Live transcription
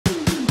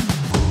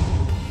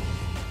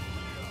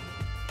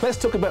Let's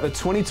talk about the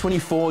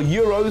 2024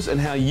 Euros and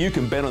how you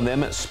can bet on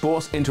them at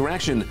Sports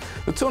Interaction.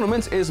 The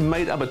tournament is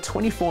made up of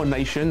 24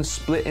 nations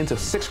split into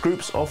 6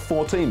 groups of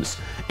 4 teams.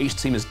 Each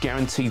team is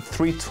guaranteed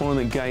 3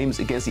 tournament games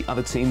against the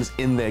other teams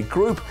in their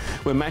group,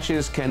 where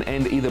matches can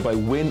end either by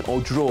win or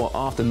draw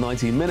after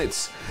 90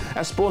 minutes.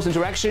 At Sports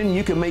Interaction,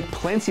 you can make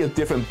plenty of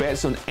different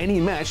bets on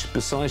any match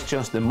besides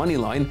just the money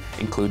line,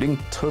 including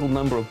total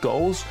number of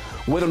goals,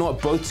 whether or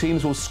not both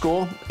teams will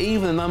score,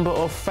 even the number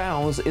of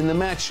fouls in the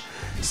match.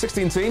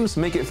 16 teams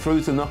make it through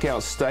to the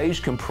knockout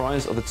stage,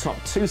 comprised of the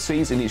top 2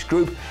 seeds in each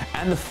group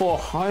and the 4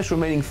 highest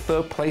remaining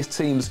third-place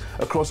teams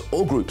across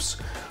all groups.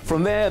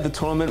 From there, the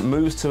tournament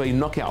moves to a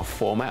knockout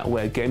format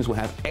where games will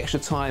have extra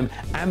time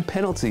and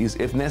penalties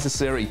if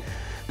necessary.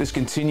 This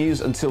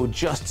continues until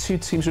just 2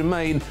 teams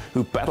remain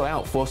who battle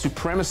out for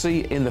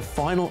supremacy in the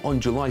final on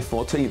July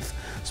 14th.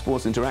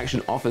 Sports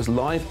Interaction offers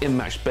live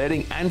in-match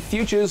betting and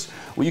futures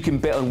where you can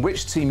bet on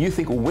which team you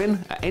think will win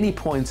at any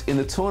point in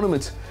the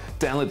tournament.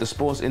 Download the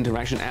Sports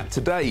Interaction app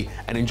today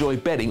and enjoy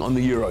betting on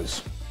the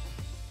Euros.